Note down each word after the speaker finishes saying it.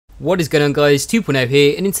What is going on, guys? 2.0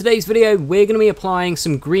 here, and in today's video we're going to be applying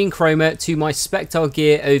some green chroma to my Spektar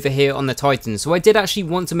gear over here on the Titan. So I did actually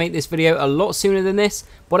want to make this video a lot sooner than this,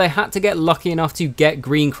 but I had to get lucky enough to get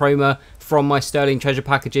green chroma from my Sterling treasure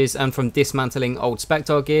packages and from dismantling old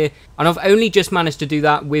Spektar gear, and I've only just managed to do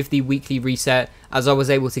that with the weekly reset, as I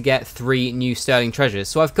was able to get 3 new Sterling treasures.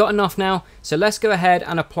 So I've got enough now, so let's go ahead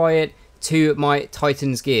and apply it to my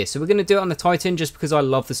Titan's gear. So we're going to do it on the Titan just because I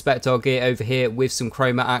love the Spektar gear over here with some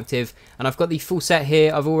chroma active, and I've got the full set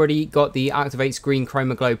here. I've already got the activates Green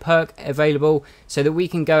Chroma Glow perk available so that we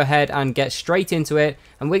can go ahead and get straight into it,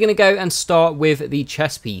 and we're going to go and start with the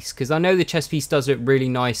chest piece because I know the chest piece does look really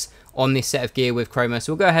nice on this set of gear with chroma.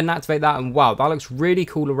 So we'll go ahead and activate that, and wow, that looks really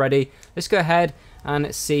cool already. Let's go ahead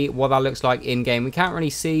and see what that looks like in game. We can't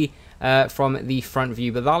really see from the front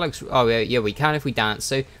view, but that looks, oh yeah, we can if we dance.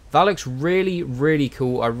 So that looks really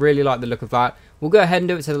cool. I really like the look of that. We'll go ahead and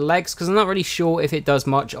do it to the legs because I'm not really sure if it does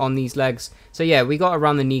much on these legs. So yeah, we got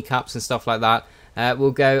around the kneecaps and stuff like that. We'll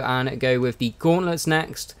go and go with the gauntlets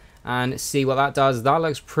next and see what that does. That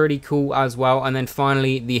looks pretty cool as well. And then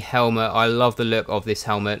finally the helmet. I love the look of this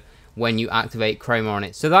helmet when you activate chroma on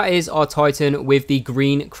it. So that is our Titan with the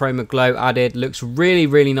Green Chroma Glow added. Looks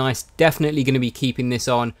really nice. Definitely going to be keeping this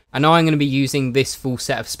on, and I'm going to be using this full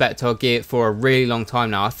set of Spektar gear for a really long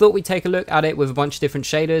time now. I thought we'd take a look at it with a bunch of different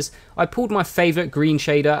shaders. I pulled my favorite green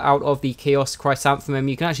shader out of the Chaos Chrysanthemum.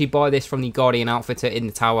 You can actually buy this from the Guardian Outfitter in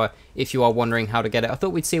the tower if you are wondering how to get it. I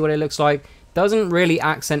thought we'd see what it looks like. Doesn't really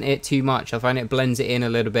accent it too much. I find it blends it in a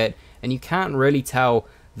little bit, and you can't really tell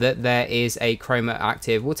that there is a chroma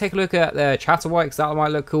active. We'll take a look at the Chatterwhite because that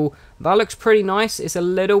might look cool. That looks pretty nice. It's a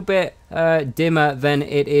little bit dimmer than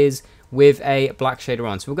it is with a black shader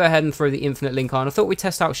on. So we'll go ahead and throw the Infinite Link on. I thought we'd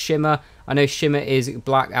test out Shimmer. I know Shimmer is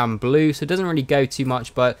black and blue, so it doesn't really go too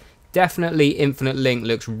much, but definitely Infinite Link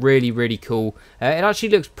looks really cool. It actually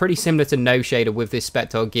looks pretty similar to No Shader with this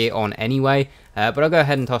Spektar gear on anyway, but I'll go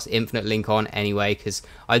ahead and toss Infinite Link on anyway because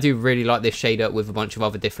I do really like this shader with a bunch of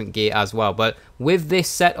other different gear as well. But with this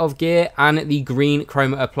set of gear and the green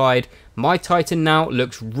chroma applied, my Titan now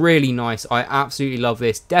looks really nice. I absolutely love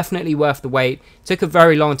this. Definitely worth the wait. Took a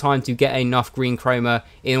very long time to get enough green chroma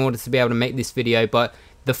in order to be able to make this video, but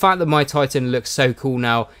the fact that my Titan looks so cool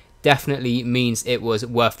now definitely means it was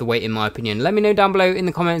worth the wait in my opinion. Let me know down below in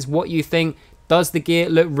the comments what you think. Does the gear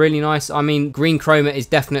look really nice? I mean, green chroma is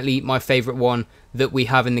definitely my favorite one that we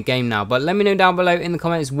have in the game now, but let me know down below in the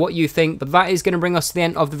comments what you think. But that is going to bring us to the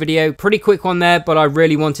end of the video. Pretty quick one there, but I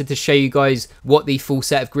really wanted to show you guys what the full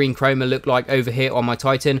set of green chroma looked like over here on my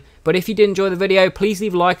Titan. But if you did enjoy the video, please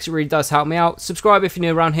leave a like, it really does help me out. Subscribe if you're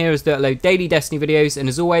new around here, as I upload daily Destiny videos, and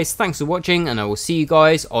as always, thanks for watching, and I will see you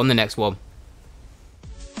guys on the next one.